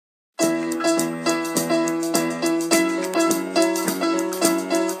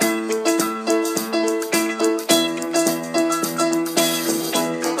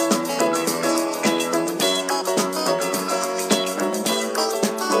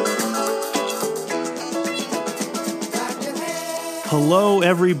Hello,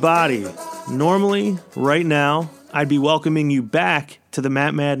 everybody. Normally, right now, I'd be welcoming you back to the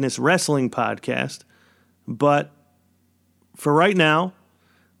Matt Madness Wrestling Podcast, but for right now,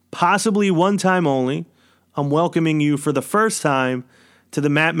 possibly one time only, I'm welcoming you for the first time to the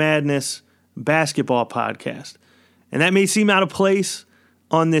Matt Madness Basketball Podcast. And that may seem out of place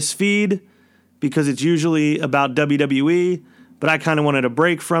on this feed because it's usually about WWE, but I kind of wanted a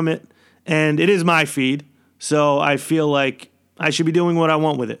break from it, and it is my feed, so I feel like I should be doing what I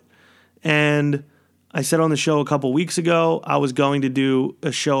want with it. And I said on the show a couple weeks ago, I was going to do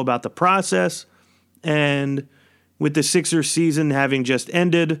a show about the process. And with the Sixers season having just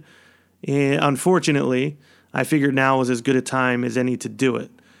ended, unfortunately, I figured now was as good a time as any to do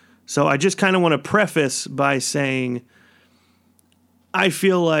it. So I just kind of want to preface by saying I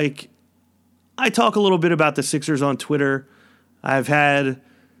feel like I talk a little bit about the Sixers on Twitter. I've had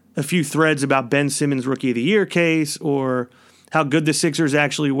a few threads about Ben Simmons' Rookie of the Year case or how good the Sixers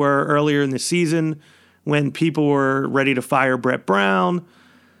actually were earlier in the season when people were ready to fire Brett Brown.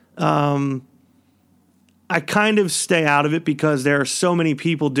 I kind of stay out of it because there are so many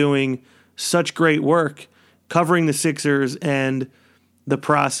people doing such great work covering the Sixers and the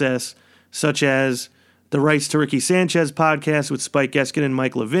process, such as the Rights to Ricky Sanchez podcast with Spike Eskin and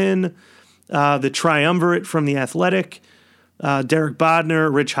Mike Levin, the Triumvirate from The Athletic, Derek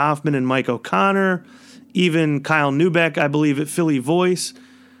Bodner, Rich Hoffman, and Mike O'Connor, even Kyle Neubeck, I believe, at Philly Voice.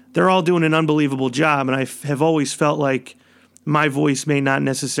 They're all doing an unbelievable job, and I have always felt like my voice may not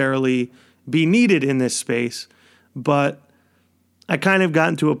necessarily be needed in this space, but I kind of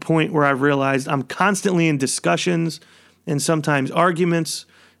gotten to a point where I've realized I'm constantly in discussions and sometimes arguments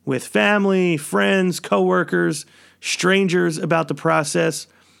with family, friends, coworkers, strangers about the process.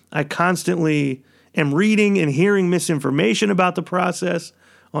 I constantly am reading and hearing misinformation about the process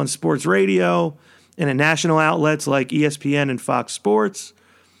on sports radio and in national outlets like ESPN and Fox Sports.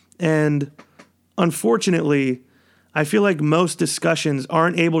 And unfortunately, I feel like most discussions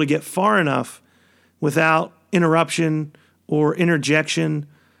aren't able to get far enough without interruption or interjection.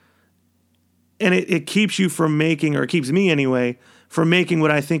 And it keeps you from making, or it keeps me anyway, from making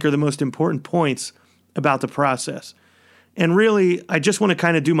what I think are the most important points about the process. And really, I just want to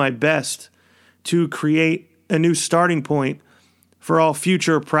kind of do my best to create a new starting point for all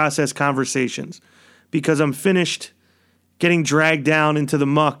future process conversations, because I'm finished getting dragged down into the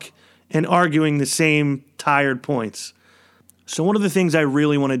muck and arguing the same tired points. So one of the things I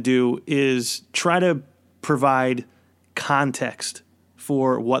really want to do is try to provide context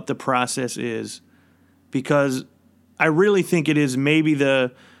for what the process is, because I really think it is maybe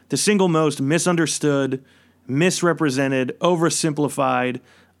the single most misunderstood, misrepresented, oversimplified,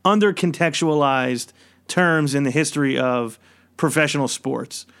 undercontextualized terms in the history of professional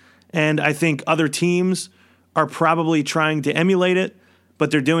sports. And I think other teams are probably trying to emulate it,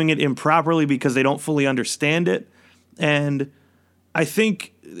 but they're doing it improperly because they don't fully understand it. And I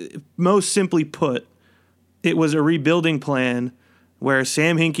think, most simply put, it was a rebuilding plan where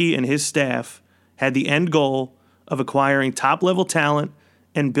Sam Hinkie and his staff had the end goal of acquiring top-level talent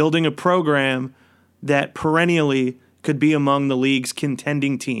and building a program that perennially could be among the league's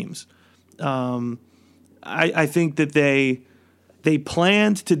contending teams. I think that they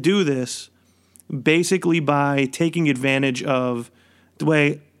planned to do this basically by taking advantage of the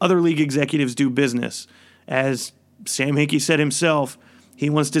way other league executives do business. As Sam Hinkie said himself,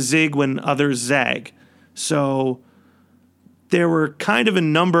 he wants to zig when others zag. So there were kind of a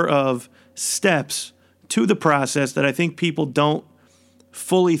number of steps to the process that I think people don't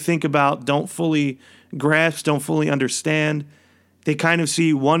fully think about, don't fully grasp, don't fully understand. They kind of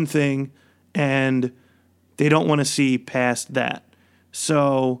see one thing and they don't want to see past that.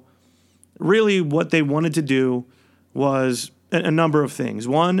 So really what they wanted to do was a number of things.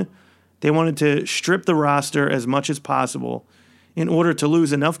 One, they wanted to strip the roster as much as possible in order to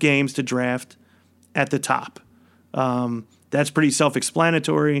lose enough games to draft at the top. That's pretty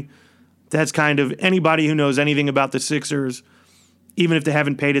self-explanatory. That's kind of anybody who knows anything about the Sixers, even if they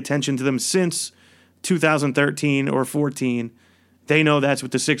haven't paid attention to them since 2013 or 14, they know that's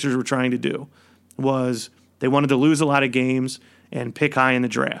what the Sixers were trying to do, was they wanted to lose a lot of games and pick high in the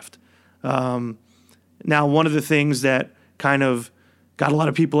draft. Now, one of the things that kind of got a lot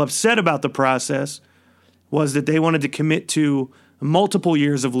of people upset about the process was that they wanted to commit to multiple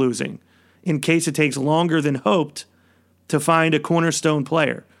years of losing in case it takes longer than hoped to find a cornerstone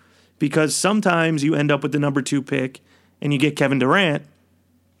player. Because sometimes you end up with the number 2 pick and you get Kevin Durant.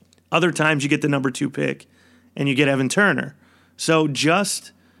 Other times you get the number 2 pick and you get Evan Turner. So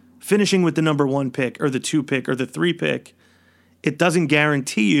just finishing with the number 1 pick or the 2 pick or the 3 pick, it doesn't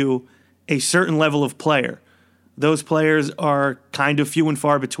guarantee you a certain level of player. Those players are kind of few and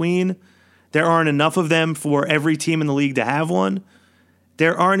far between. There aren't enough of them for every team in the league to have one.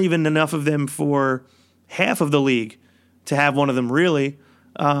 There aren't even enough of them for half of the league to have one of them, really.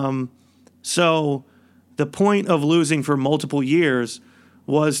 So the point of losing for multiple years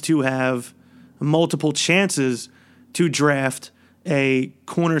was to have multiple chances to draft a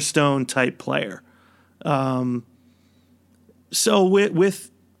cornerstone type player. So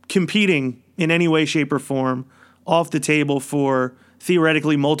with competing in any way, shape, or form off the table for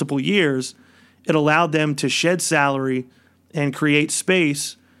theoretically multiple years, it allowed them to shed salary and create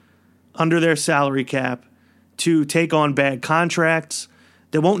space under their salary cap to take on bad contracts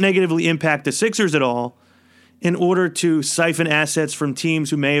that won't negatively impact the Sixers at all in order to siphon assets from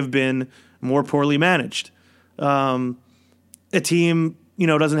teams who may have been more poorly managed. A team,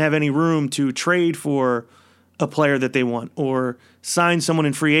 doesn't have any room to trade for a player that they want or sign someone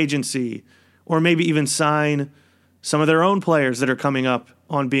in free agency or maybe even sign some of their own players that are coming up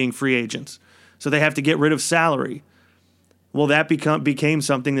on being free agents. So they have to get rid of salary. Well, that became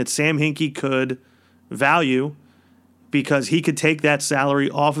something that Sam Hinkie could value because he could take that salary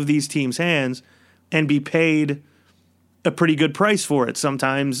off of these teams' hands and be paid a pretty good price for it,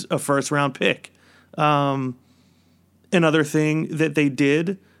 sometimes a first-round pick. Another thing that they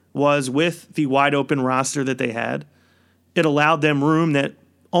did was with the wide-open roster that they had, it allowed them room that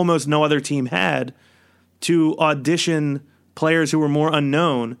almost no other team had to audition players who were more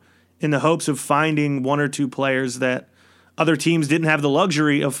unknown in the hopes of finding one or two players that other teams didn't have the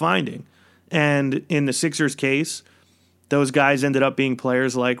luxury of finding. And in the Sixers' case, those guys ended up being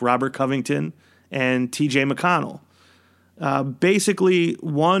players like Robert Covington and T.J. McConnell. Basically,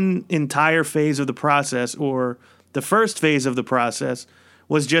 one entire phase of the process, or the first phase of the process,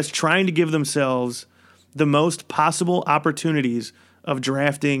 was just trying to give themselves the most possible opportunities of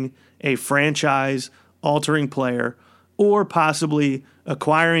drafting a franchise-altering player or possibly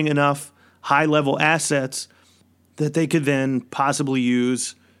acquiring enough high-level assets that they could then possibly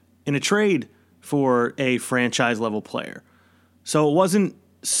use in a trade for a franchise-level player. So it wasn't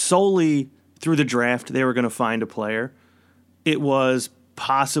solely through the draft they were going to find a player. It was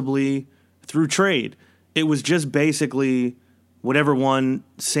possibly through trade. It was just basically whatever one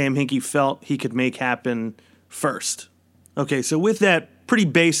Sam Hinkie felt he could make happen first. Okay, so with that pretty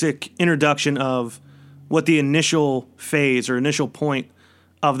basic introduction of what the initial phase or initial point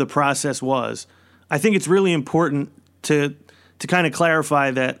of the process was, I think it's really important to kind of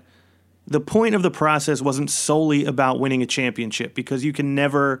clarify that the point of the process wasn't solely about winning a championship, because you can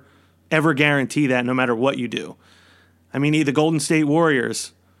never, ever guarantee that no matter what you do. I mean, the Golden State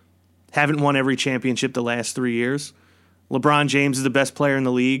Warriors haven't won every championship the last 3 years. LeBron James is the best player in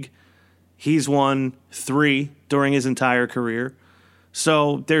the league. He's won 3 during his entire career.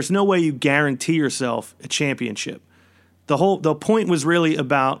 So there's no way you guarantee yourself a championship. The point was really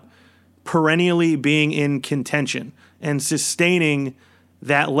about perennially being in contention and sustaining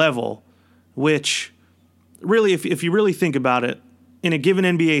that level, which really, if you really think about it, in a given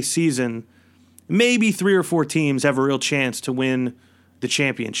NBA season, maybe 3 or 4 teams have a real chance to win the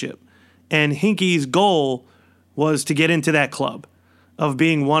championship. And Hinkie's goal was to get into that club of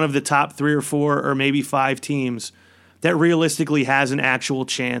being one of the top 3 or 4 or maybe 5 teams that realistically has an actual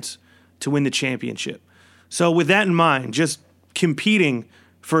chance to win the championship. So with that in mind, just competing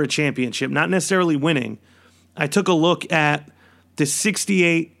for a championship, not necessarily winning, I took a look at the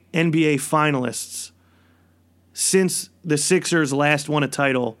 68 NBA finalists since the Sixers last won a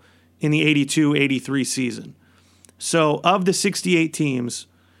title in the 82-83 season. So of the 68 teams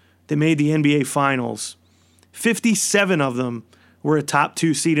that made the NBA Finals, 57 of them were a top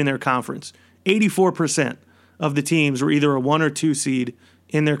 2 seed in their conference. 84% of the teams were either a 1 or 2 seed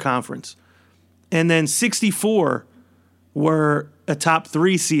in their conference. And then 64 were a top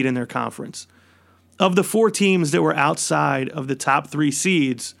 3 seed in their conference. Of the 4 teams that were outside of the top 3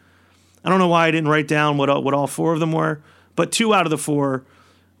 seeds, I don't know why I didn't write down what all 4 of them were, but 2 out of the 4,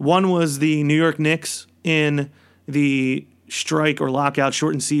 one was the New York Knicks in the strike or lockout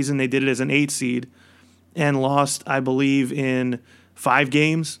shortened season. They did it as an 8 seed and lost, I believe, in 5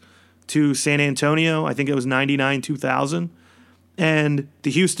 games to San Antonio. I think it was 99-2000. And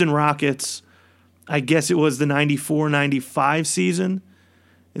the Houston Rockets, I guess it was the 94-95 season.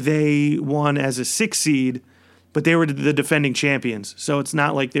 They won as a 6 seed, but they were the defending champions. So it's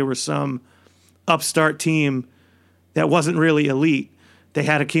not like they were some upstart team that wasn't really elite. They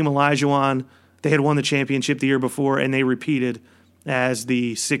had Hakeem Olajuwon. They had won the championship the year before, and they repeated as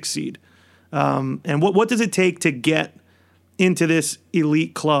the 6 seed. And what does it take to get into this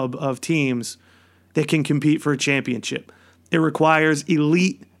elite club of teams that can compete for a championship? It requires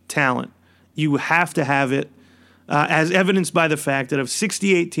elite talent. You have to have it. as evidenced by the fact that of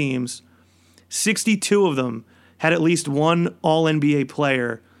 68 teams, 62 of them had at least one All-NBA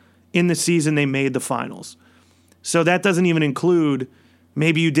player in the season they made the finals. So that doesn't even include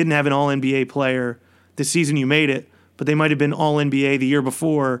maybe you didn't have an All-NBA player the season you made it, but they might have been All-NBA the year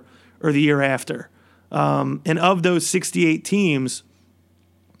before or the year after. And of those 68 teams,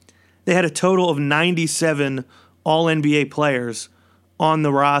 they had a total of 97 All-NBA players on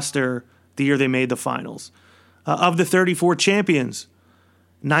the roster the year they made the finals. Of the 34 champions,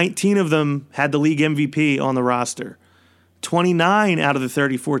 19 of them had the league MVP on the roster. 29 out of the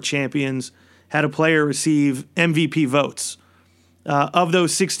 34 champions had a player receive MVP votes. Of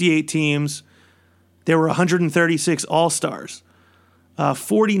those 68 teams, there were 136 All-Stars.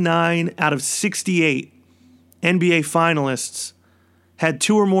 49 out of 68 NBA finalists had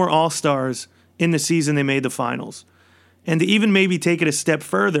 2 or more All-Stars in the season they made the finals. And to even maybe take it a step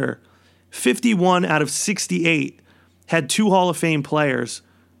further, 51 out of 68 had 2 Hall of Fame players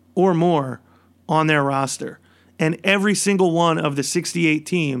or more on their roster. And every single one of the 68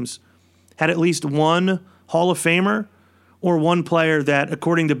 teams had at least one Hall of Famer or one player that,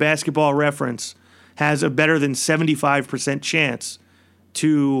 according to Basketball Reference, has a better than 75% chance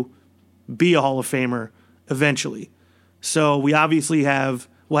to be a Hall of Famer eventually. So we obviously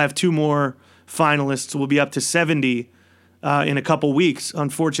we'll have 2 more finalists. We'll be up to 70 in a couple weeks.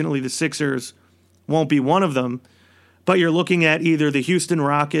 Unfortunately, the Sixers won't be one of them. But you're looking at either the Houston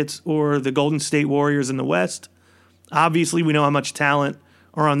Rockets or the Golden State Warriors in the West. Obviously, we know how much talent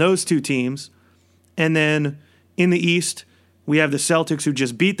are on those 2 teams. And then in the East, we have the Celtics, who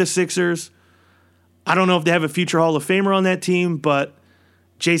just beat the Sixers. I don't know if they have a future Hall of Famer on that team, but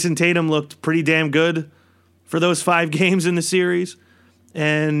Jason Tatum looked pretty damn good for those 5 games in the series.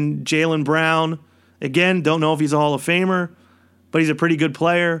 And Jaylen Brown, again, don't know if he's a Hall of Famer, but he's a pretty good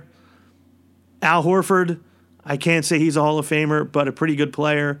player. Al Horford, I can't say he's a Hall of Famer, but a pretty good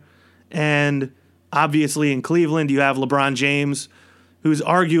player. And obviously in Cleveland, you have LeBron James, who's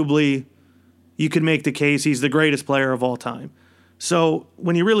arguably, you could make the case, he's the greatest player of all time. So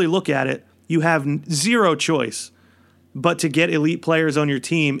when you really look at it, you have zero choice but to get elite players on your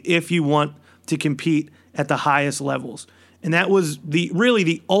team if you want to compete at the highest levels. And that was really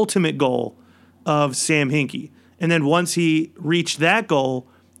the ultimate goal of Sam Hinkie. And then once he reached that goal,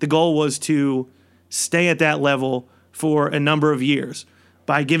 the goal was to stay at that level for a number of years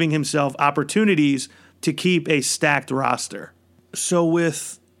by giving himself opportunities to keep a stacked roster. So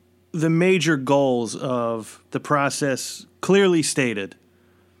with the major goals of the process clearly stated,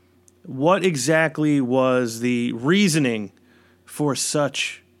 what exactly was the reasoning for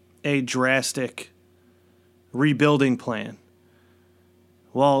such a drastic rebuilding plan?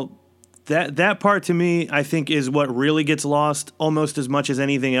 Well, that part to me, I think, is what really gets lost almost as much as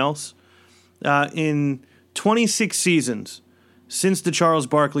anything else. In 26 seasons since the Charles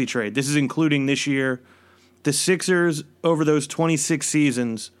Barkley trade, this is including this year, the Sixers over those 26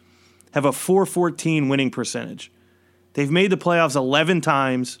 seasons have a .414 winning percentage. They've made the playoffs 11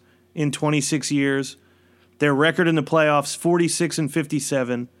 times in 26 years. Their record in the playoffs,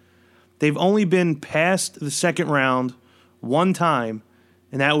 46-57. They've only been past the second round one time,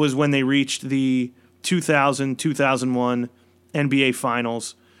 and that was when they reached the 2000-2001 NBA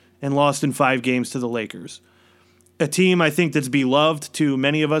Finals and lost in 5 games to the Lakers. A team, I think, that's beloved to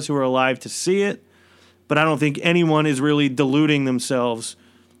many of us who are alive to see it, but I don't think anyone is really deluding themselves,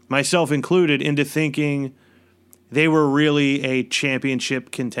 myself included, into thinking they were really a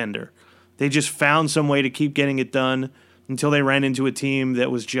championship contender. They just found some way to keep getting it done until they ran into a team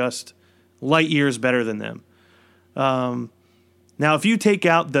that was just light years better than them. Now, if you take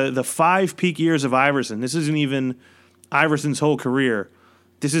out the 5 peak years of Iverson, this isn't even Iverson's whole career.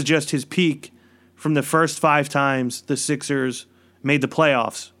 This is just his peak from the first 5 times the Sixers made the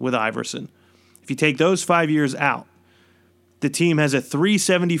playoffs with Iverson. If you take those 5 years out, the team has a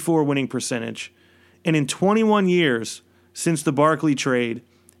 .374 winning percentage, and in 21 years since the Barkley trade,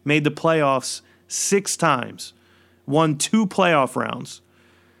 made the playoffs 6 times, won 2 playoff rounds.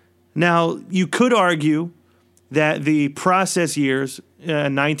 Now, you could argue that the process years,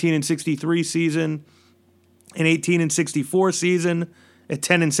 19-63 season, an 18-64 season, a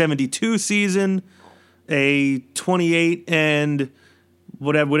 10-72 season, a 28 and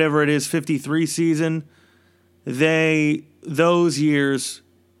whatever it is, 53 season, those years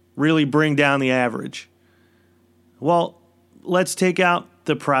really bring down the average. Well, let's take out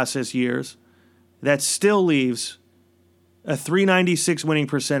the process years. That still leaves a .396 winning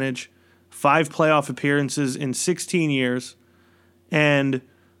percentage, 5 playoff appearances in 16 years, and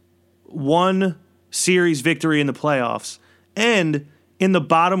 1 series victory in the playoffs, and in the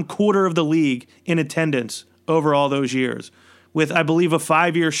bottom quarter of the league in attendance over all those years, with, I believe, a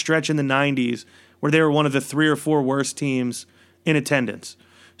 5-year stretch in the 90s where they were one of the 3 or 4 worst teams in attendance.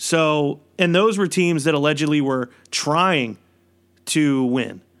 So, and those were teams that allegedly were trying to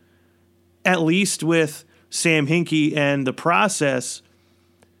win. At least with Sam Hinkie and the process,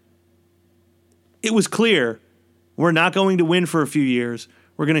 it was clear we're not going to win for a few years.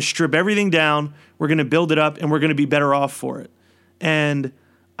 We're going to strip everything down, we're going to build it up, and we're going to be better off for it. And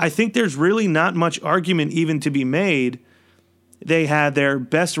I think there's really not much argument even to be made. They had their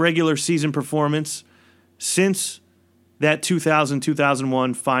best regular season performance since that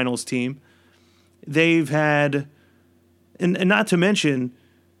 2000-2001 finals team. They've had, and not to mention,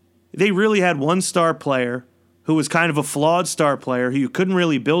 they really had one star player who was kind of a flawed star player who you couldn't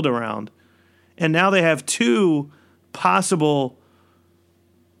really build around. And now they have 2 possible,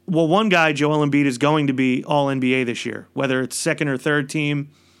 well, one guy, Joel Embiid, is going to be All-NBA this year, whether it's second or third team.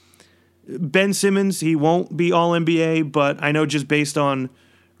 Ben Simmons, he won't be All-NBA, but I know just based on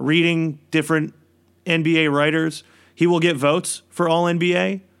reading different NBA writers, he will get votes for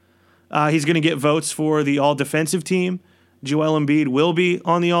All-NBA. He's going to get votes for the All-Defensive team. Joel Embiid will be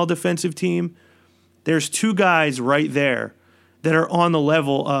on the All-Defensive team. There's 2 guys right there that are on the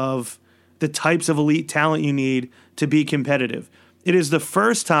level of the types of elite talent you need to be competitive. It is the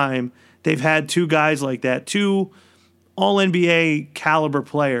first time they've had 2 guys like that, 2 All-NBA caliber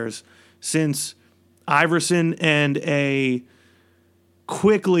players since Iverson and a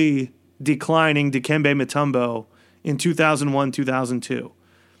quickly declining Dikembe Mutombo in 2001-2002.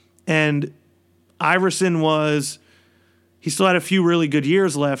 And Iverson he still had a few really good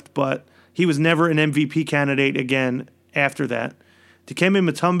years left, but he was never an MVP candidate again after that. Dikembe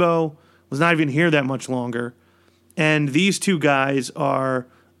Mutombo was not even here that much longer. And these 2 guys are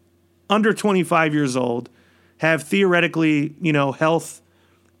under 25 years old, have theoretically, health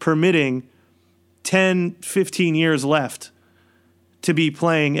permitting 10, 15 years left to be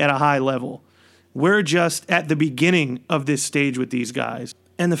playing at a high level. We're just at the beginning of this stage with these guys.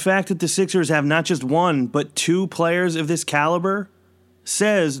 And the fact that the Sixers have not just 1, but 2 players of this caliber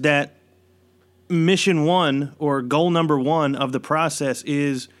says that mission 1 or goal number 1 of the process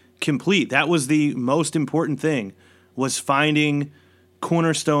is complete. That was the most important thing, was finding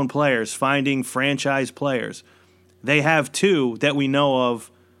cornerstone players, finding franchise players. They have 2 that we know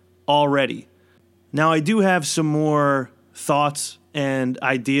of already. Now, I do have some more thoughts and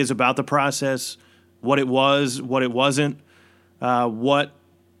ideas about the process, what it was, what it wasn't, what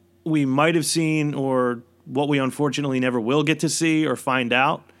we might have seen or what we unfortunately never will get to see or find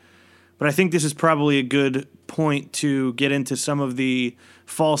out. But I think this is probably a good point to get into some of the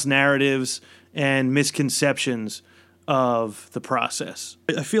false narratives and misconceptions of the process.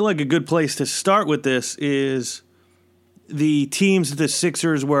 I feel like a good place to start with this is the teams that the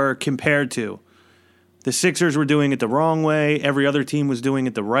Sixers were compared to. The Sixers were doing it the wrong way. Every other team was doing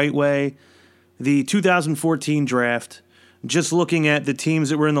it the right way. The 2014 draft, just looking at the teams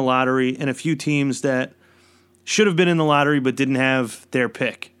that were in the lottery and a few teams that should have been in the lottery but didn't have their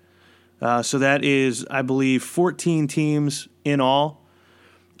pick. So that is, I believe, 14 teams in all.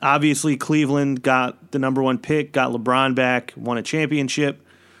 Obviously, Cleveland got the number 1 pick, got LeBron back, won a championship.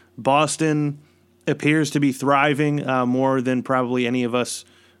 Boston appears to be thriving more than probably any of us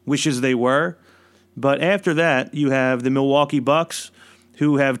wishes they were. But after that, you have the Milwaukee Bucks,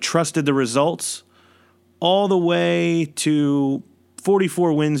 who have trusted the results all the way to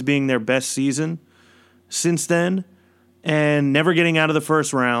 44 wins being their best season since then, and never getting out of the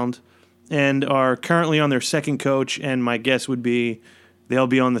first round, and are currently on their second coach, and my guess would be they'll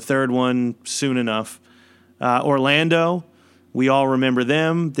be on the third one soon enough. Orlando, we all remember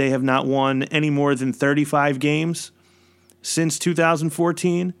them. They have not won any more than 35 games since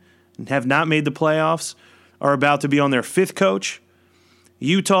 2014 and have not made the playoffs, are about to be on their 5th coach.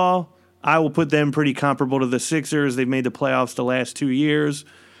 Utah, I will put them pretty comparable to the Sixers. They've made the playoffs the last 2 years.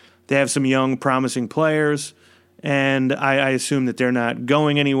 They have some young, promising players, and I assume that they're not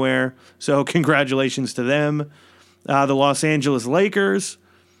going anywhere. So congratulations to them. The Los Angeles Lakers,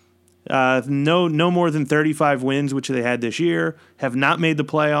 no more than 35 wins, which they had this year, have not made the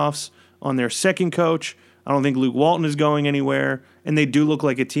playoffs on their second coach. I don't think Luke Walton is going anywhere, and they do look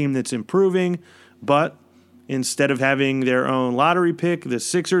like a team that's improving, but instead of having their own lottery pick, the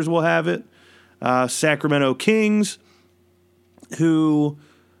Sixers will have it. Sacramento Kings, who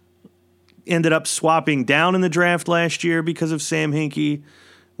ended up swapping down in the draft last year because of Sam Hinkie,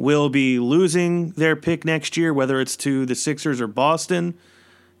 will be losing their pick next year, whether it's to the Sixers or Boston,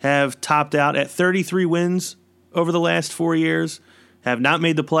 have topped out at 33 wins over the last 4 years, have not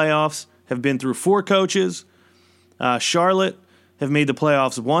made the playoffs, have been through 4 coaches. Charlotte have made the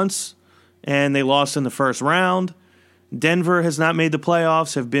playoffs once, and they lost in the first round. Denver has not made the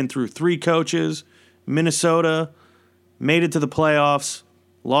playoffs, have been through 3 coaches. Minnesota made it to the playoffs,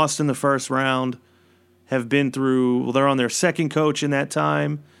 lost in the first round, have been through, well, they're on their second coach in that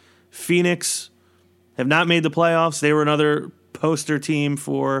time. Phoenix have not made the playoffs. They were another poster team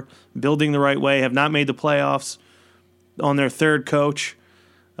for building the right way, have not made the playoffs on their third coach.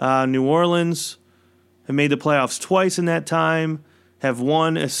 New Orleans have made the playoffs twice in that time, have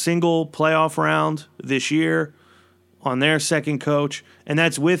won a single playoff round this year on their second coach, and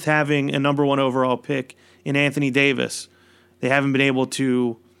that's with having a number 1 overall pick in Anthony Davis. They haven't been able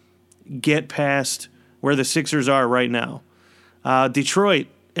to get past where the Sixers are right now. Detroit,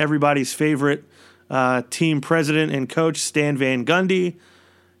 everybody's favorite team president and coach, Stan Van Gundy,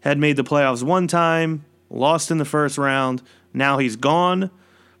 had made the playoffs 1 time, lost in the first round. Now he's gone.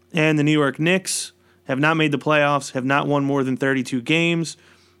 And the New York Knicks have not made the playoffs, have not won more than 32 games,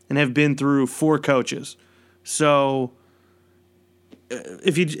 and have been through 4 coaches. So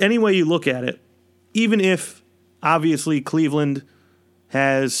any way you look at it, even if obviously Cleveland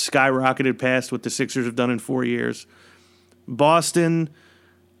has skyrocketed past what the Sixers have done in 4 years, Boston,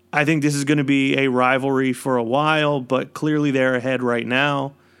 I think this is going to be a rivalry for a while, but clearly they're ahead right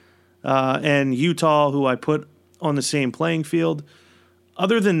now. And Utah, who I put on the same playing field.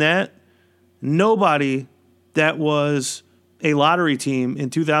 Other than that, nobody that was a lottery team in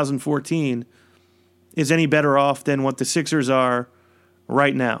 2014 is any better off than what the Sixers are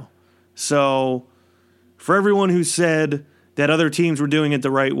right now. So for everyone who said that other teams were doing it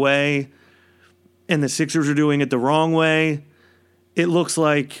the right way and the Sixers are doing it the wrong way, it looks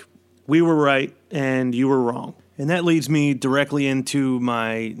like we were right and you were wrong. And that leads me directly into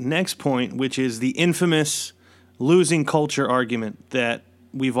my next point, which is the infamous losing culture argument that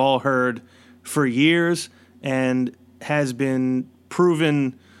we've all heard for years and has been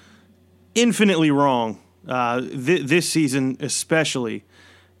proven infinitely wrong this season especially.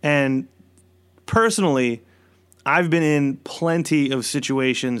 And personally, I've been in plenty of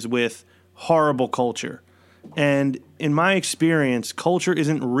situations with horrible culture. And in my experience, culture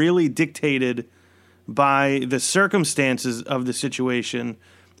isn't really dictated by the circumstances of the situation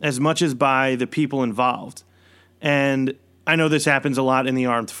as much as by the people involved. And I know this happens a lot in the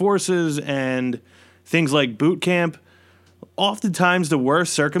armed forces and things like boot camp. Oftentimes, the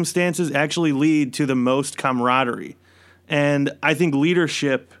worst circumstances actually lead to the most camaraderie. And I think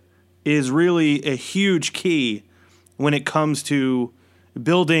leadership is really a huge key when it comes to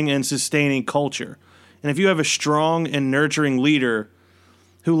building and sustaining culture. And if you have a strong and nurturing leader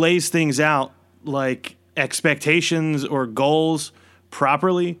who lays things out like expectations or goals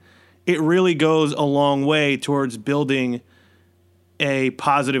properly, it really goes a long way towards building a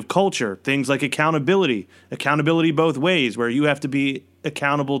positive culture. Things like accountability both ways, where you have to be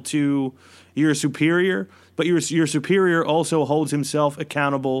accountable to your superior, but your superior also holds himself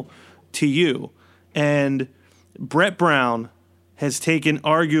accountable to you. And Brett Brown has taken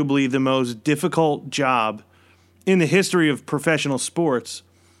arguably the most difficult job in the history of professional sports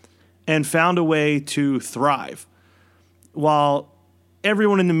and found a way to thrive. While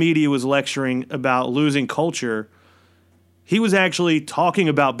everyone in the media was lecturing about losing culture, he was actually talking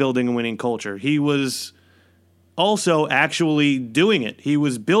about building a winning culture. He was also actually doing it. He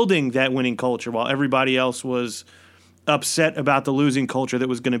was building that winning culture while everybody else was upset about the losing culture that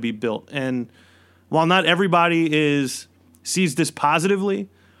was going to be built. And while not everybody sees this positively,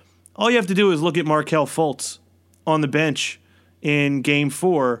 all you have to do is look at Markelle Fultz on the bench in Game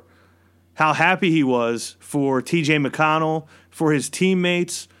 4, how happy he was for T.J. McConnell, for his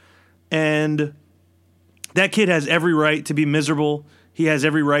teammates, and that kid has every right to be miserable. He has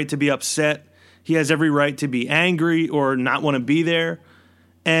every right to be upset. He has every right to be angry or not want to be there.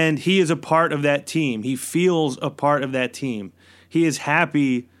 And he is a part of that team. He feels a part of that team. He is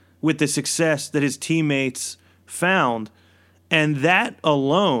happy with the success that his teammates found. And that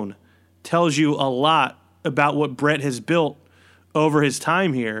alone tells you a lot about what Brett has built over his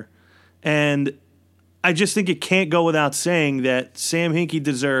time here. And I just think it can't go without saying that Sam Hinkie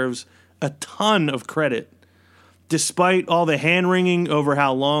deserves a ton of credit. Despite all the hand-wringing over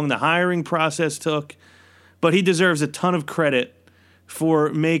how long the hiring process took, but he deserves a ton of credit for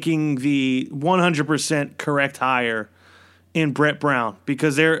making the 100% correct hire in Brett Brown,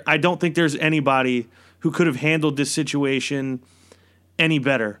 because I don't think there's anybody who could have handled this situation any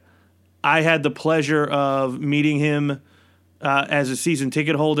better. I had the pleasure of meeting him as a season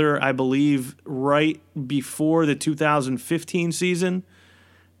ticket holder, I believe, right before the 2015 season,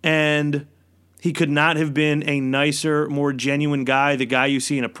 and he could not have been a nicer, more genuine guy, the guy you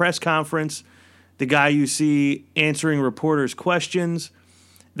see in a press conference, the guy you see answering reporters' questions.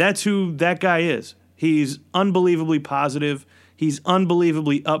 That's who that guy is. He's unbelievably positive. He's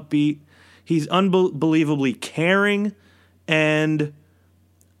unbelievably upbeat. He's unbelievably caring. And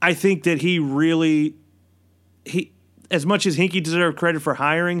I think that he as much as Hinkie deserved credit for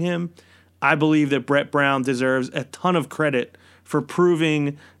hiring him, I believe that Brett Brown deserves a ton of credit for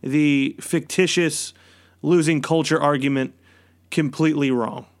proving the fictitious losing culture argument completely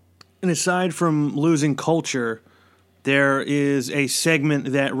wrong. And aside from losing culture, there is a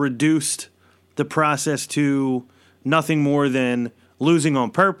segment that reduced the process to nothing more than losing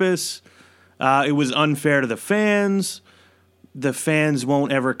on purpose. It was unfair to the fans. The fans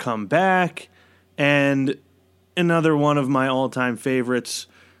won't ever come back. And another one of my all-time favorites,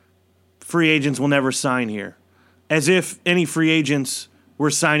 free agents will never sign here. As if any free agents were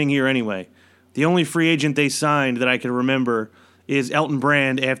signing here anyway. The only free agent they signed that I can remember is Elton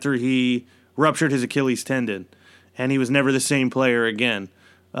Brand after he ruptured his Achilles tendon. And he was never the same player again.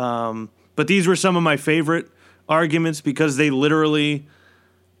 But these were some of my favorite arguments because they literally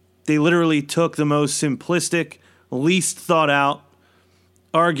took the most simplistic, least thought out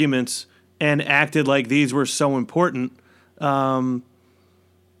arguments and acted like these were so important.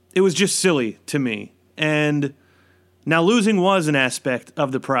 It was just silly to me. And now losing was an aspect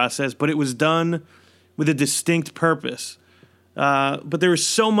of the process, but it was done with a distinct purpose. But there was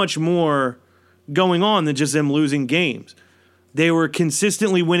so much more going on than just them losing games. They were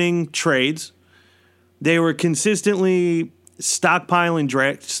consistently winning trades. They were consistently stockpiling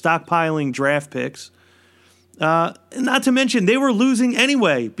draft picks. Not to mention, they were losing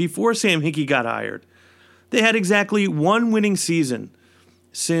anyway before Sam Hinkie got hired. They had exactly one winning season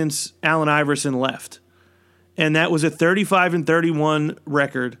since Allen Iverson left. And that was a 35-31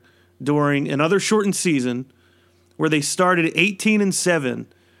 record during another shortened season where they started 18-7,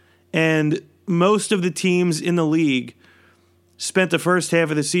 and most of the teams in the league spent the first half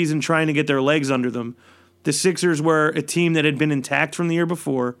of the season trying to get their legs under them. The Sixers were a team that had been intact from the year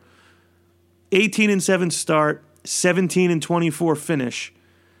before. 18-7 start, 17-24 finish.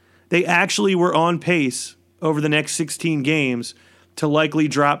 They actually were on pace over the next 16 games to likely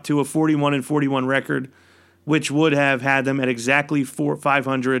drop to a 41-41 record, which would have had them at exactly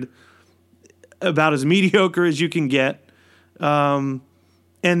 500, about as mediocre as you can get. And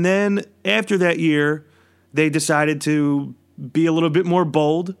then after that year, they decided to be a little bit more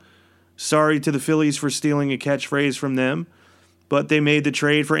bold. Sorry to the Phillies for stealing a catchphrase from them, but they made the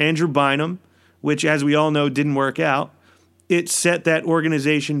trade for Andrew Bynum, which, as we all know, didn't work out. It set that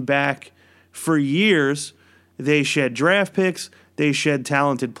organization back for years. They shed draft picks. They shed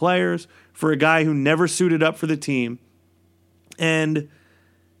talented players for a guy who never suited up for the team. And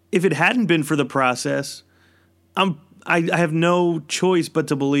if it hadn't been for the process, I have no choice but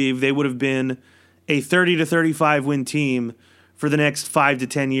to believe they would have been a 30-35 win team for the next 5 to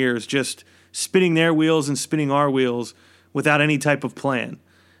 10 years, just spinning their wheels and spinning our wheels without any type of plan.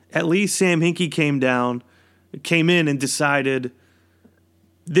 At least Sam Hinkie came in and decided,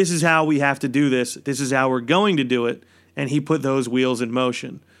 this is how we have to do this. This is how we're going to do it. And he put those wheels in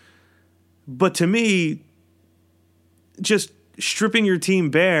motion. But to me, just stripping your team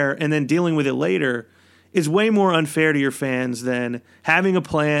bare and then dealing with it later is way more unfair to your fans than having a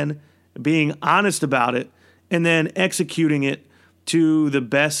plan, being honest about it, and then executing it to the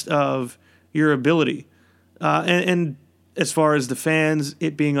best of your ability. And as far as the fans,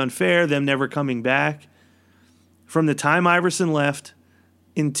 it being unfair, them never coming back, from the time Iverson left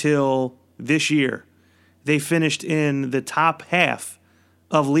until this year, they finished in the top half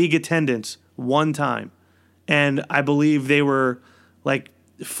of league attendance one time. And I believe they were like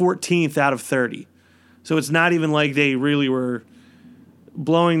 14th out of 30. So it's not even like they really were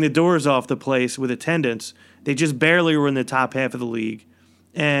blowing the doors off the place with attendance. They just barely were in the top half of the league.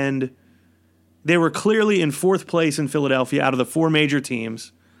 And they were clearly in fourth place in Philadelphia out of the four major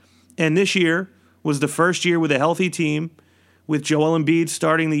teams. And this year was the first year with a healthy team, with Joel Embiid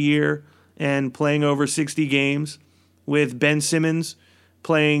starting the year and playing over 60 games, with Ben Simmons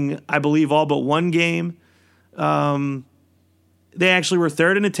playing, I believe, all but one game. They actually were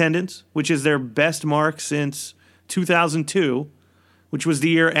third in attendance, which is their best mark since 2002, which was the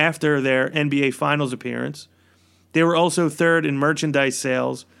year after their NBA Finals appearance. They were also third in merchandise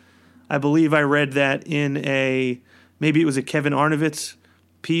sales. I believe I read that in maybe it was a Kevin Arnovitz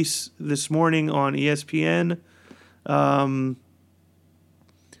piece this morning on ESPN.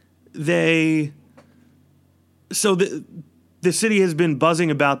 The city has been buzzing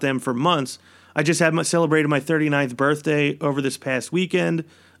about them for months. I just celebrated my 39th birthday over this past weekend.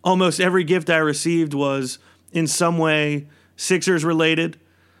 Almost every gift I received was in some way Sixers related.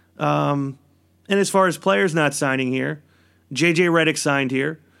 And as far as players not signing here, J.J. Redick signed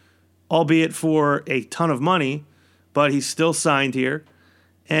here, albeit for a ton of money, but he's still signed here.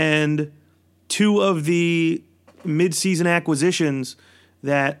 And two of the midseason acquisitions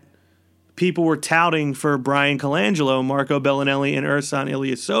that people were touting for Brian Colangelo, Marco Bellinelli and Ersan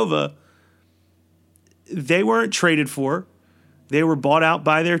Ilyasova, they weren't traded for. They were bought out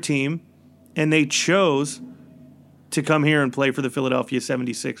by their team, and they chose to come here and play for the Philadelphia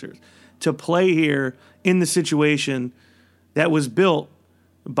 76ers, to play here in the situation that was built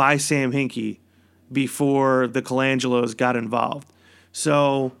by Sam Hinkie before the Colangelos got involved.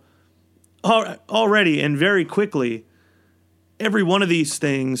 So already and very quickly, every one of these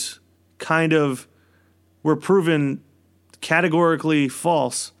things kind of were proven categorically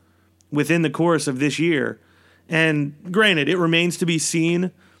false within the course of this year. And granted, it remains to be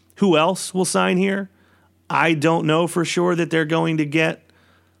seen who else will sign here. I don't know for sure that they're going to get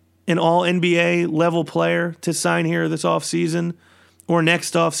an all-NBA level player to sign here this offseason or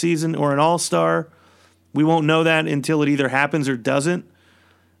next offseason or an all-star. We won't know that until it either happens or doesn't.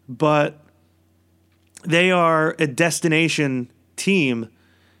 But they are a destination team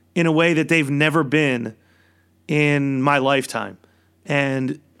in a way that they've never been in my lifetime.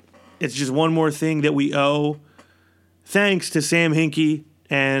 And it's just one more thing that we owe thanks to Sam Hinkie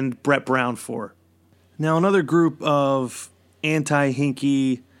and Brett Brown for. Now, another group of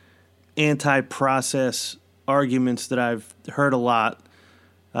anti-Hinkie, anti-process arguments that I've heard a lot,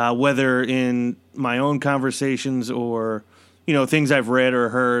 whether in my own conversations or, things I've read or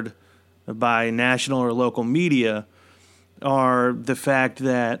heard by national or local media, are the fact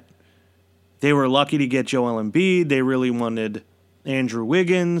that they were lucky to get Joel Embiid. They really wanted Andrew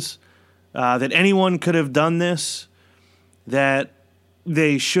Wiggins, that anyone could have done this, that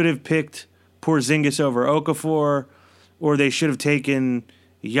they should have picked Porzingis over Okafor, or they should have taken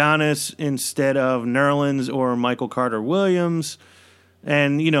Giannis instead of Nerlens or Michael Carter-Williams,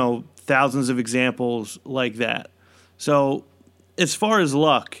 and, thousands of examples like that. So as far as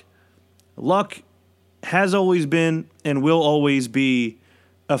luck has always been and will always be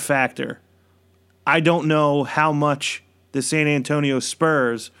a factor. I don't know how much the San Antonio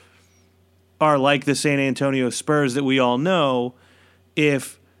Spurs are like the San Antonio Spurs that we all know.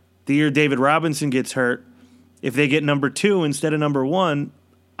 If the year David Robinson gets hurt, if they get number 2 instead of number 1,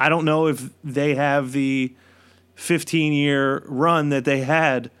 I don't know if they have the 15-year run that they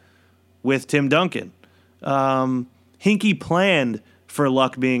had with Tim Duncan. Hinkie planned for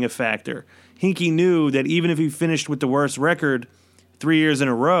luck being a factor. Hinkie knew that even if he finished with the worst record 3 years in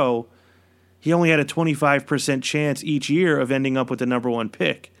a row, he only had a 25% chance each year of ending up with the number 1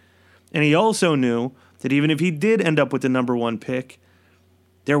 pick. And he also knew that even if he did end up with the number 1 pick,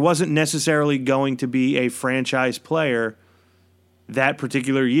 there wasn't necessarily going to be a franchise player that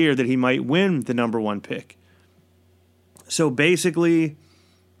particular year that he might win the number 1 pick. So basically,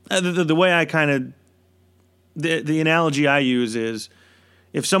 the way I the analogy I use is,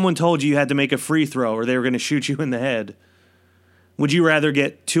 if someone told you had to make a free throw or they were going to shoot you in the head, would you rather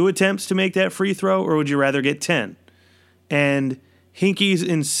get 2 attempts to make that free throw, or would you rather get 10? And Hinkie's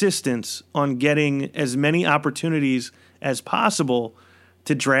insistence on getting as many opportunities as possible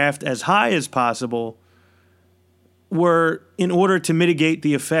to draft as high as possible were in order to mitigate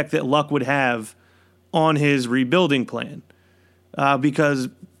the effect that luck would have on his rebuilding plan. Because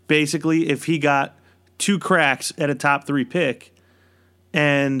basically, if he got 2 cracks at a top 3 pick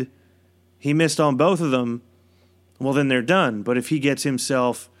and he missed on both of them, well, then they're done. But if he gets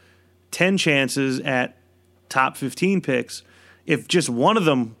himself 10 chances at top 15 picks, if just one of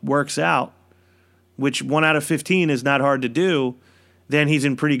them works out, which 1 out of 15 is not hard to do, then he's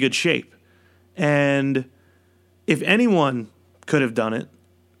in pretty good shape. And if anyone could have done it,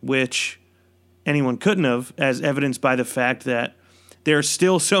 which anyone couldn't have, as evidenced by the fact that there are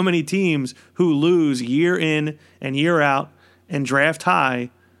still so many teams who lose year in and year out and draft high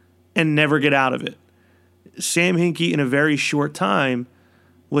and never get out of it. Sam Hinkie, in a very short time,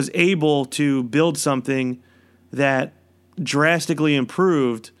 was able to build something that drastically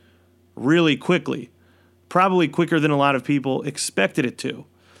improved really quickly, probably quicker than a lot of people expected it to.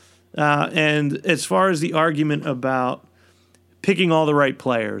 And as far as the argument about picking all the right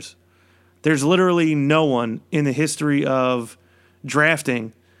players, there's literally no one in the history of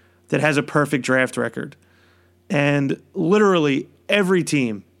drafting that has a perfect draft record. And literally every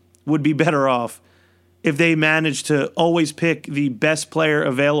team would be better off if they managed to always pick the best player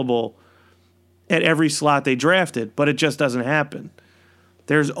available at every slot they drafted, but it just doesn't happen.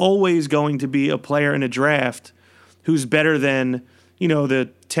 There's always going to be a player in a draft who's better than, the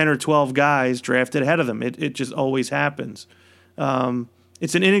 10 or 12 guys drafted ahead of them. It just always happens.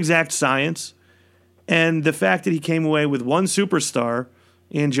 It's an inexact science, And the fact that he came away with one superstar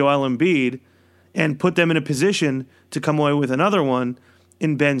in Joel Embiid and put them in a position to come away with another one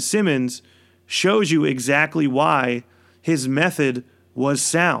in Ben Simmons shows you exactly why his method was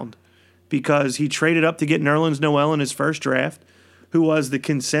sound. Because he traded up to get Nerlens Noel in his first draft, who was the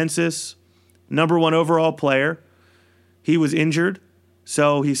consensus number 1 overall player. He was injured,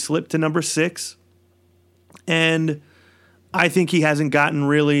 so he slipped to number 6. And I think he hasn't gotten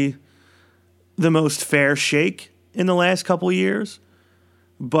really the most fair shake in the last couple of years.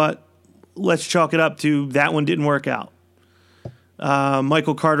 But let's chalk it up to that one didn't work out.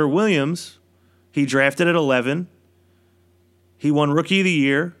 Michael Carter Williams, he drafted at 11. He won Rookie of the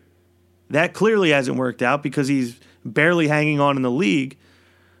Year. That clearly hasn't worked out because he's barely hanging on in the league.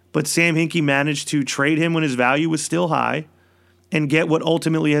 But Sam Hinkie managed to trade him when his value was still high and get what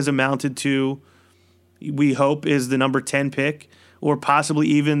ultimately has amounted to, we hope, is the number 10 pick or possibly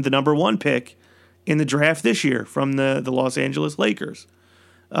even the number 1 pick in the draft this year from the Los Angeles Lakers.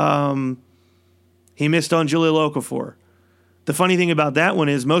 He missed on Jahlil Okafor. The funny thing about that one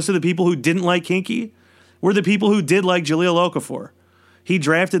is most of the people who didn't like Hinkie were the people who did like Jahlil Okafor. He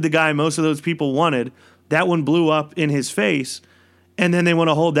drafted the guy most of those people wanted. That one blew up in his face, and then they want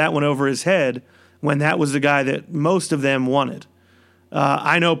to hold that one over his head when that was the guy that most of them wanted.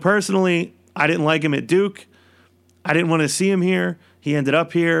 I know personally I didn't like him at Duke. I didn't want to see him here. He ended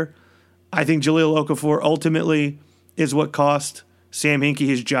up here. I think Jahlil Okafor ultimately is what cost Sam Hinkie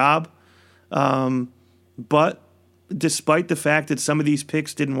his job. But despite the fact that some of these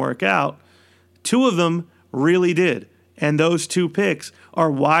picks didn't work out, 2 of them really did. And those 2 picks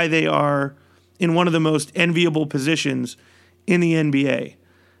are why they are in one of the most enviable positions in the NBA.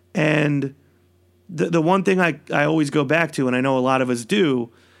 And the one thing I always go back to, and I know a lot of us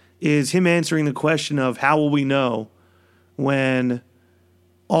do, is him answering the question of how will we know when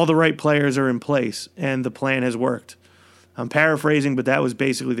all the right players are in place and the plan has worked. I'm paraphrasing, but that was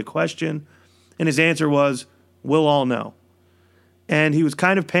basically the question. And his answer was, we'll all know. And he was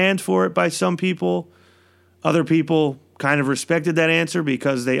kind of panned for it by some people. Other people kind of respected that answer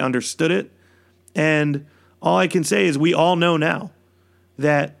because they understood it. And all I can say is we all know now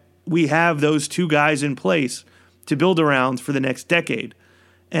that we have those 2 guys in place to build around for the next decade.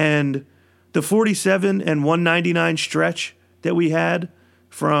 And the 47 and 199 stretch that we had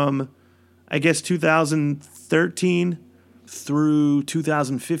from, I guess, 2013 through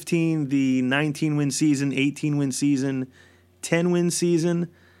 2015, the 19-win season, 18-win season, 10-win season,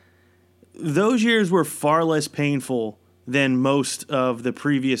 those years were far less painful than most of the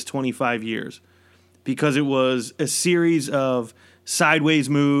previous 25 years because it was a series of sideways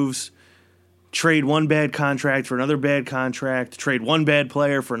moves, trade one bad contract for another bad contract, trade one bad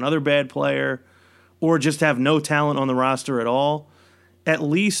player for another bad player, or just have no talent on the roster at all. At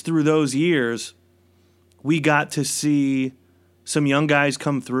least through those years, we got to see some young guys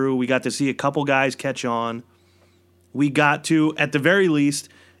come through. We got to see a couple guys catch on. We got to, at the very least,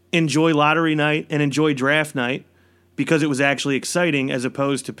 enjoy lottery night and enjoy draft night because it was actually exciting as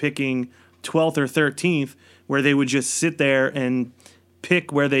opposed to picking 12th or 13th where they would just sit there and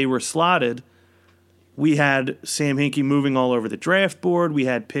pick where they were slotted. We had Sam Hinkie moving all over the draft board. We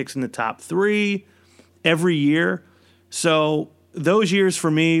had picks in the top 3 every year. So those years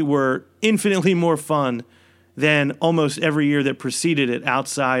for me were infinitely more fun than almost every year that preceded it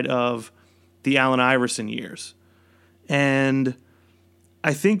outside of the Allen Iverson years. And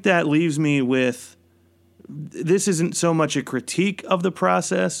I think that leaves me with, this isn't so much a critique of the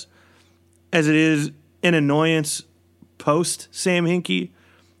process as it is an annoyance post Sam Hinkie,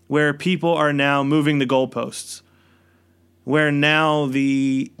 where people are now moving the goalposts, where now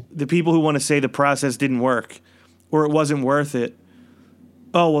the people who want to say the process didn't work or it wasn't worth it,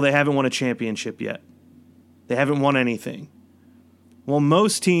 oh, well, they haven't won a championship yet. They haven't won anything. Well,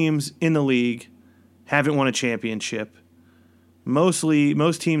 most teams in the league haven't won a championship. Most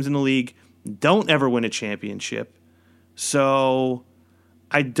teams in the league don't ever win a championship. So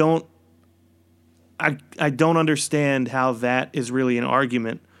I don't understand how that is really an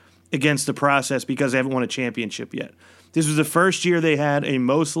argument against the process because they haven't won a championship yet. This was the first year they had a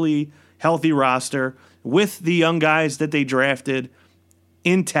mostly healthy roster with the young guys that they drafted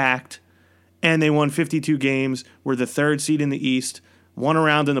intact, and they won 52 games, were the 3rd seed in the East, won a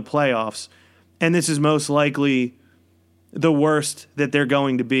round in the playoffs, and this is most likely the worst that they're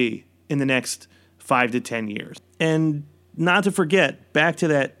going to be in the next 5 to 10 years. And not to forget, back to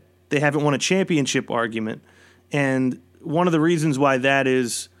that they haven't won a championship argument, and one of the reasons why that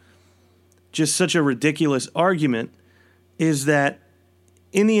is just such a ridiculous argument is that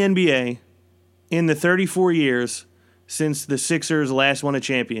in the NBA, in the 34 years since the Sixers last won a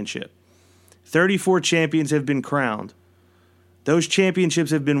championship, 34 champions have been crowned. Those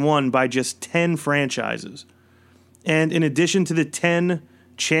championships have been won by just 10 franchises. And in addition to the 10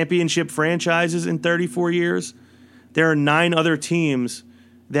 championship franchises in 34 years, there are 9 other teams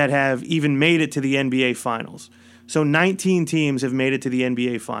that have even made it to the NBA Finals. So 19 teams have made it to the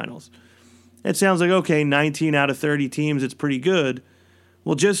NBA Finals. It sounds like, okay, 19 out of 30 teams, it's pretty good.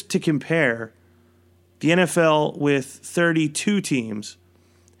 Well, just to compare, the NFL with 32 teams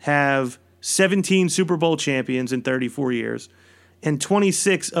have 17 Super Bowl champions in 34 years, and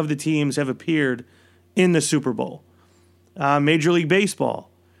 26 of the teams have appeared in the Super Bowl. Major League Baseball,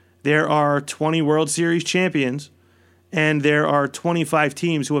 there are 20 World Series champions, and there are 25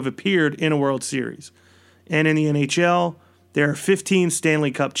 teams who have appeared in a World Series. And in the NHL, there are 15 Stanley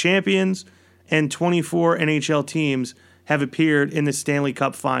Cup champions, and 24 NHL teams have appeared in the Stanley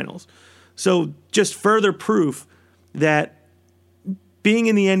Cup Finals. So just further proof that being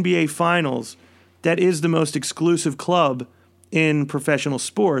in the NBA Finals, that is the most exclusive club in professional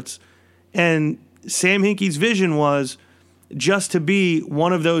sports. And Sam Hinkie's vision was just to be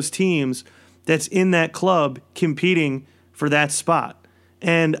one of those teams that's in that club competing for that spot.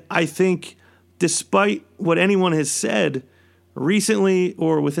 And I think despite what anyone has said recently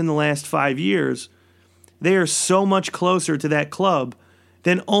or within the last 5 years, they are so much closer to that club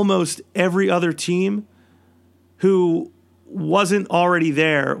than almost every other team who wasn't already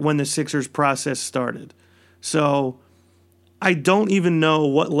there when the Sixers process started. So I don't even know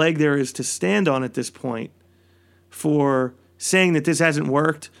what leg there is to stand on at this point for saying that this hasn't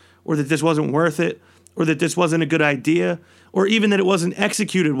worked, or that this wasn't worth it, or that this wasn't a good idea, or even that it wasn't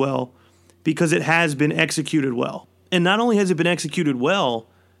executed well, because it has been executed well. And not only has it been executed well,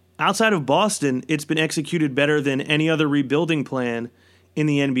 outside of Boston, it's been executed better than any other rebuilding plan in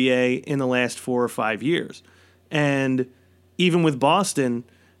the NBA in the last 4 or 5 years. And even with Boston,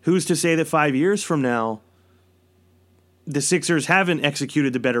 who's to say that 5 years from now, the Sixers haven't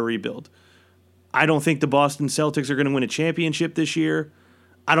executed the better rebuild? I don't think the Boston Celtics are going to win a championship this year.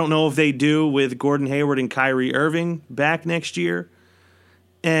 I don't know if they do with Gordon Hayward and Kyrie Irving back next year.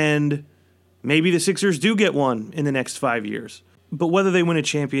 And maybe the Sixers do get one in the next 5 years. But whether they win a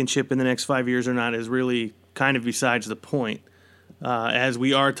championship in the next 5 years or not is really kind of besides the point, as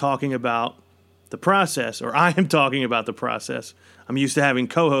we are talking about the process, or I am talking about the process. I'm used to having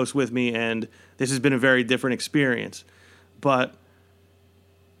co-hosts with me, and this has been a very different experience. But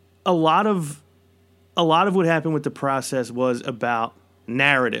a lot of what happened with the process was about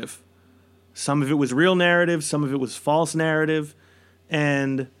narrative. Some of it was real narrative, some of it was false narrative,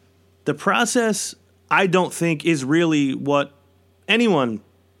 and the process, I don't think, is really what anyone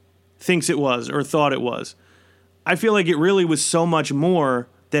thinks it was or thought it was. I feel like it really was so much more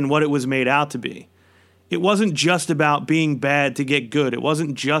than what it was made out to be. It wasn't just about being bad to get good. It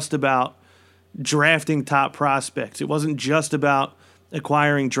wasn't just about drafting top prospects. It wasn't just about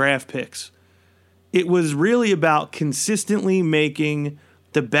acquiring draft picks. It was really about consistently making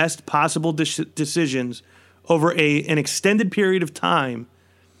the best possible decisions over an extended period of time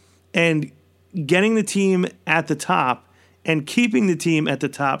and getting the team at the top and keeping the team at the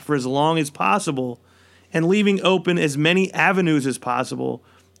top for as long as possible and leaving open as many avenues as possible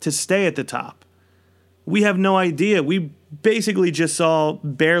to stay at the top. We have no idea. We basically just saw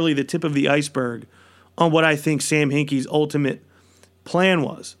barely the tip of the iceberg on what I think Sam Hinkie's ultimate plan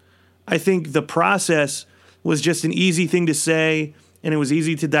was. I think the process was just an easy thing to say, and it was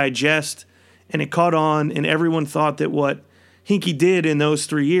easy to digest, and it caught on, and everyone thought that what Hinkie did in those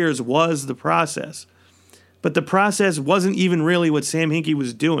 3 years was the process. But the process wasn't even really what Sam Hinkie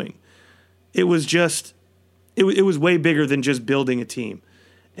was doing. It was just, it was way bigger than just building a team.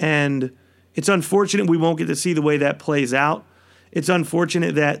 And it's unfortunate we won't get to see the way that plays out. It's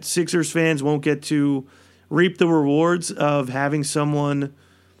unfortunate that Sixers fans won't get to reap the rewards of having someone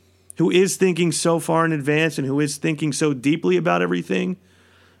who is thinking so far in advance and who is thinking so deeply about everything.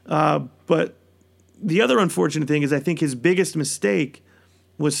 But the other unfortunate thing is I think his biggest mistake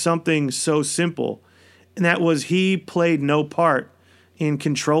was something so simple, and that was he played no part in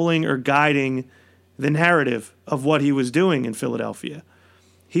controlling or guiding the narrative of what he was doing in Philadelphia.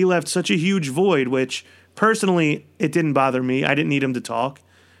 He left such a huge void, which personally, it didn't bother me. I didn't need him to talk.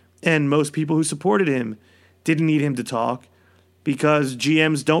 And most people who supported him didn't need him to talk because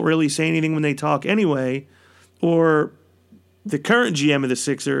GMs don't really say anything when they talk anyway. Or the current GM of the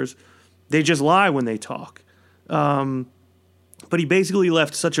Sixers, they just lie when they talk. But he basically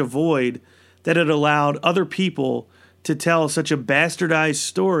left such a void that it allowed other people to tell such a bastardized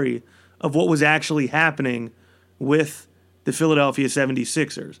story of what was actually happening with the Philadelphia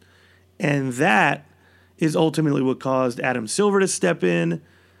 76ers. And that is ultimately what caused Adam Silver to step in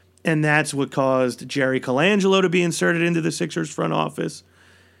And that's what caused Jerry Colangelo to be inserted into the Sixers front office.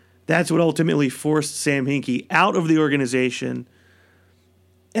 That's what ultimately forced Sam Hinkie out of the organization.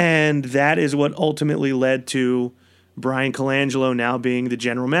 And that is what ultimately led to Brian Colangelo now being the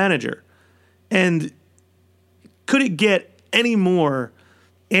general manager. And could it get any more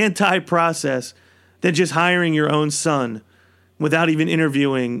anti-process than just hiring your own son without even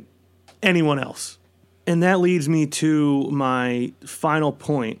interviewing anyone else? And that leads me to my final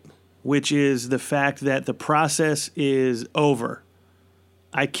point, which is the fact that the process is over.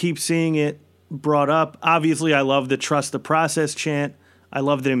 I keep seeing it brought up. Obviously, I love the trust the process chant. I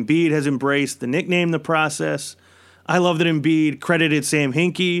love that Embiid has embraced the nickname the process. I love that Embiid credited Sam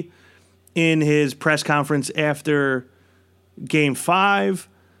Hinkie in his press conference after Game 5.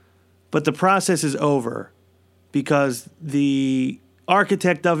 But the process is over because the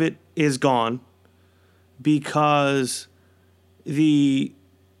architect of it is gone, because the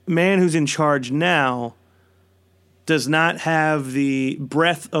man who's in charge now does not have the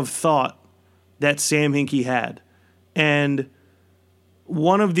breadth of thought that Sam Hinkie had. And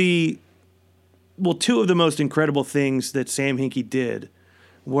two of the most incredible things that Sam Hinkie did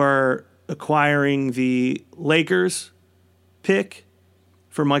were acquiring the Lakers pick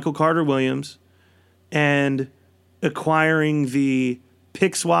for Michael Carter Williams and acquiring the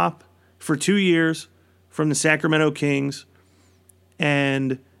pick swap for 2 years from the Sacramento Kings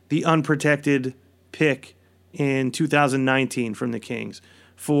and the unprotected pick in 2019 from the Kings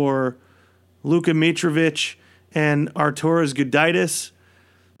for Luka Mitrovic and Arturas Gudaitis.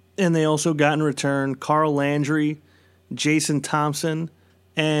 And they also got in return Carl Landry, Jason Thompson,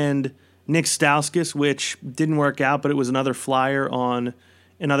 and Nick Stauskas, which didn't work out, but it was another flyer on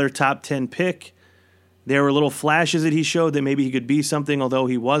another top 10 pick. There were little flashes that he showed that maybe he could be something, although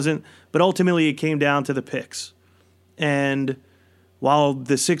he wasn't. But ultimately, it came down to the picks. And while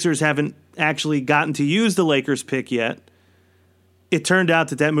the Sixers haven't actually gotten to use the Lakers pick yet, it turned out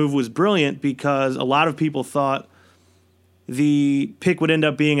that that move was brilliant because a lot of people thought the pick would end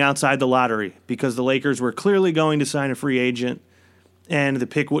up being outside the lottery because the Lakers were clearly going to sign a free agent and the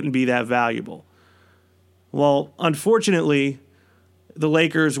pick wouldn't be that valuable. Well, unfortunately, the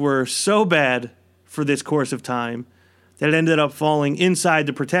Lakers were so bad for this course of time that it ended up falling inside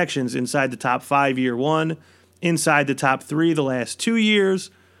the protections, inside the top 5 year one, inside the top 3 the last 2 years,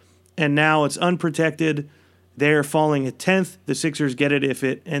 and now it's unprotected. They're falling at 10th. The Sixers get it if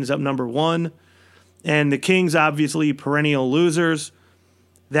it ends up number 1. And the Kings, obviously, perennial losers.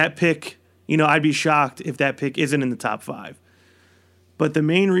 That pick, I'd be shocked if that pick isn't in the top 5. But the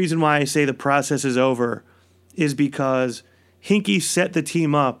main reason why I say the process is over is because Hinkie set the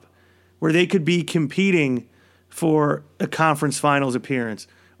team up where they could be competing for a conference finals appearance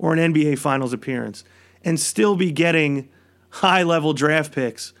or an NBA finals appearance and still be getting high-level draft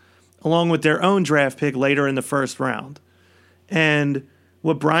picks along with their own draft pick later in the first round. And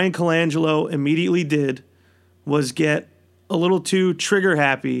what Brian Colangelo immediately did was get a little too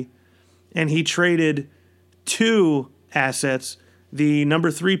trigger-happy, and he traded 2 assets, the number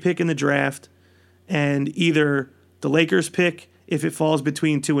 3 pick in the draft and either the Lakers pick if it falls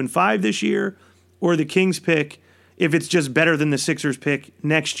between 2 and 5 this year, or the Kings pick if it's just better than the Sixers pick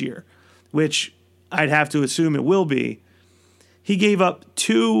next year, which I'd have to assume it will be. He gave up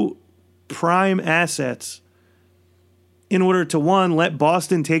 2 prime assets in order to, 1, let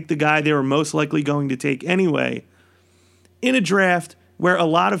Boston take the guy they were most likely going to take anyway, in a draft where a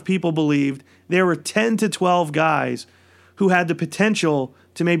lot of people believed there were 10 to 12 guys who had the potential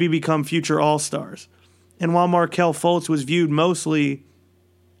to maybe become future All-Stars. And while Markelle Fultz was viewed mostly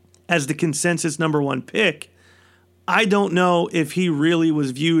as the consensus number 1 pick, I don't know if he really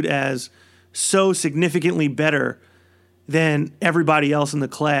was viewed as so significantly better than everybody else in the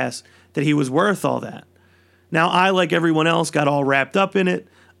class that he was worth all that. Now, I, like everyone else, got all wrapped up in it.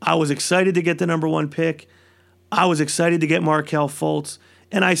 I was excited to get the number 1 pick. I was excited to get Markelle Fultz.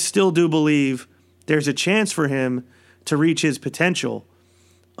 And I still do believe there's a chance for him to reach his potential.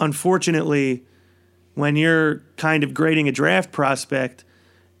 Unfortunately, when you're kind of grading a draft prospect,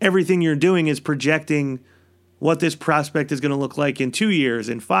 everything you're doing is projecting what this prospect is going to look like in 2 years,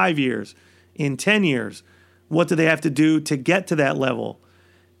 in 5 years, in 10 years. What do they have to do to get to that level?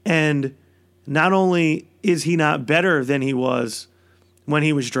 And not only is he not better than he was when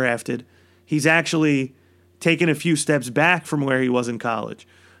he was drafted, he's actually taken a few steps back from where he was in college.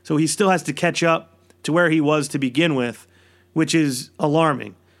 So he still has to catch up to where he was to begin with, which is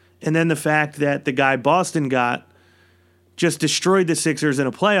alarming. And then the fact that the guy Boston got just destroyed the Sixers in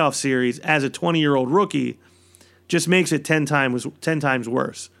a playoff series as a 20-year-old rookie just makes it 10 times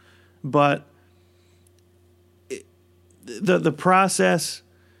worse. But the process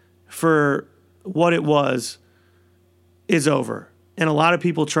for what it was is over. And a lot of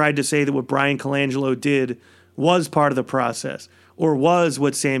people tried to say that what Bryan Colangelo did was part of the process or was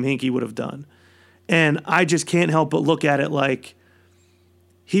what Sam Hinkie would have done. And I just can't help but look at it like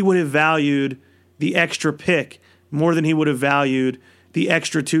he would have valued the extra pick more than he would have valued the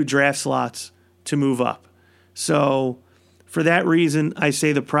extra 2 draft slots to move up. So for that reason, I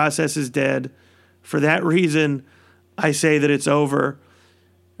say the process is dead. For that reason, I say that it's over.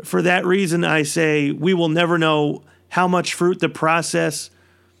 For that reason, I say we will never know how much fruit the process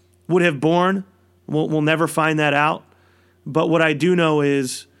would have borne. We'll never find that out. But what I do know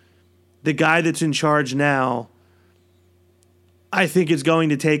is the guy that's in charge now, I think is going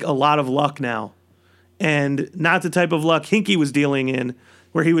to take a lot of luck now. And not the type of luck Hinkie was dealing in,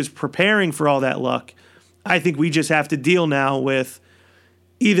 where he was preparing for all that luck. I think we just have to deal now with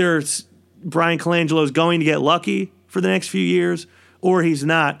either Bryan Colangelo is going to get lucky for the next few years, or he's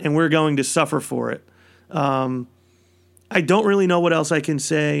not, and we're going to suffer for it. I don't really know what else I can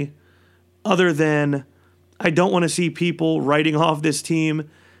say other than I don't want to see people writing off this team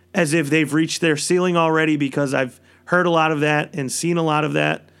as if they've reached their ceiling already, because I've heard a lot of that and seen a lot of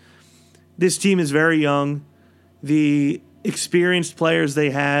that. This team is very young. The experienced players they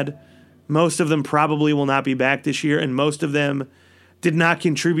had, most of them probably will not be back this year, and most of them did not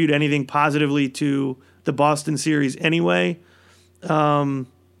contribute anything positively to the Boston series anyway. But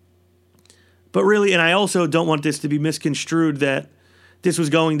really, and I also don't want this to be misconstrued that this was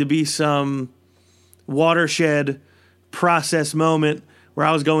going to be some watershed process moment where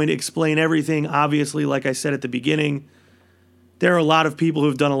I was going to explain everything. Obviously, like I said at the beginning, there are a lot of people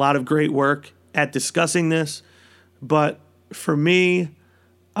who've done a lot of great work at discussing this. But for me,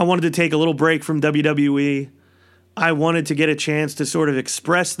 I wanted to take a little break from WWE. I wanted to get a chance to sort of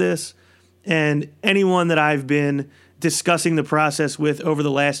express this. And anyone that I've been discussing the process with over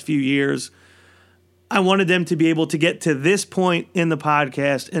the last few years, I wanted them to be able to get to this point in the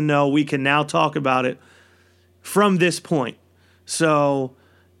podcast and know we can now talk about it from this point. So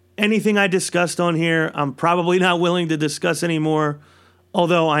anything I discussed on here, I'm probably not willing to discuss anymore,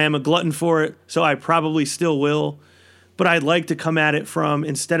 although I am a glutton for it, so I probably still will. But I'd like to come at it from,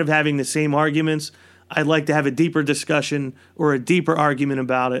 instead of having the same arguments, I'd like to have a deeper discussion or a deeper argument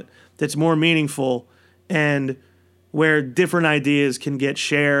about it that's more meaningful and where different ideas can get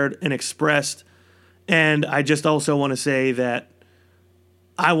shared and expressed. And I just also want to say that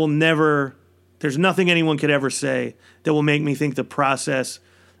I will never, there's nothing anyone could ever say that will make me think the process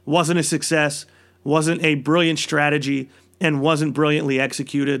wasn't a success, wasn't a brilliant strategy, and wasn't brilliantly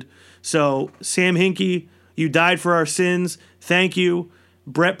executed. So, Sam Hinkie, you died for our sins. Thank you.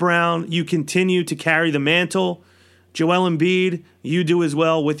 Brett Brown, you continue to carry the mantle. Joel Embiid, you do as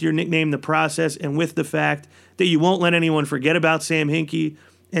well with your nickname, The Process, and with the fact that you won't let anyone forget about Sam Hinkie.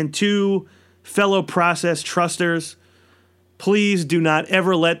 And 2 fellow process trusters, please do not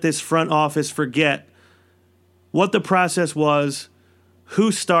ever let this front office forget what the process was,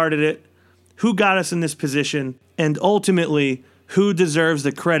 who started it, who got us in this position, and ultimately who deserves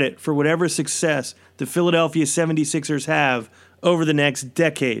the credit for whatever success the Philadelphia 76ers have over the next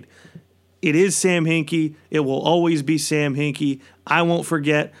decade. It is Sam Hinkie. It will always be Sam Hinkie. I won't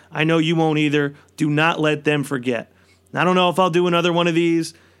forget. I know you won't either. Do not let them forget. I don't know if I'll do another one of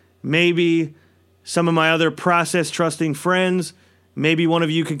these. Maybe some of my other process-trusting friends, maybe one of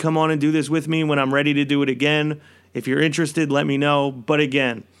you can come on and do this with me when I'm ready to do it again. If you're interested, let me know. But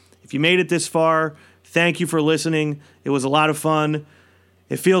again, if you made it this far, thank you for listening. It was a lot of fun.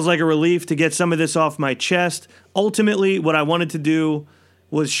 It feels like a relief to get some of this off my chest. Ultimately, what I wanted to do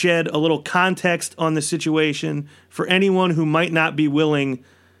was shed a little context on the situation for anyone who might not be willing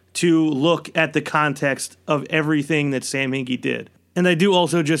to look at the context of everything that Sam Hinkie did. And I do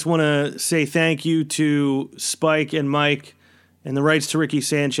also just want to say thank you to Spike and Mike and the Rights to Ricky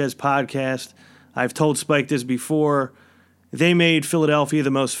Sanchez podcast. I've told Spike this before. They made Philadelphia the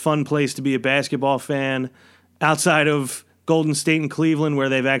most fun place to be a basketball fan outside of Golden State and Cleveland, where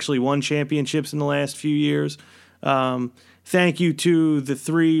they've actually won championships in the last few years. Thank you to the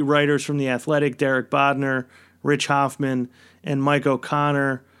 3 writers from The Athletic, Derek Bodner, Rich Hoffman, and Mike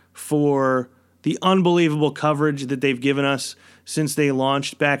O'Connor, for the unbelievable coverage that they've given us since they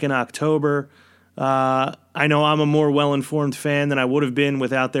launched back in October. I know I'm a more well-informed fan than I would have been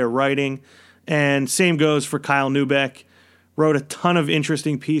without their writing. And same goes for Kyle Neubeck. Wrote a ton of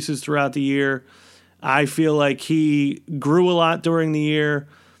interesting pieces throughout the year. I feel like he grew a lot during the year.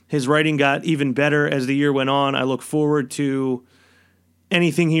 His writing got even better as the year went on. I look forward to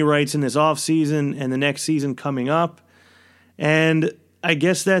anything he writes in this offseason and the next season coming up. And I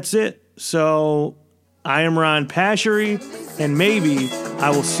guess that's it. So I am Ron Pashery, and maybe I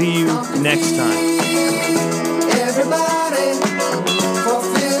will see you next time.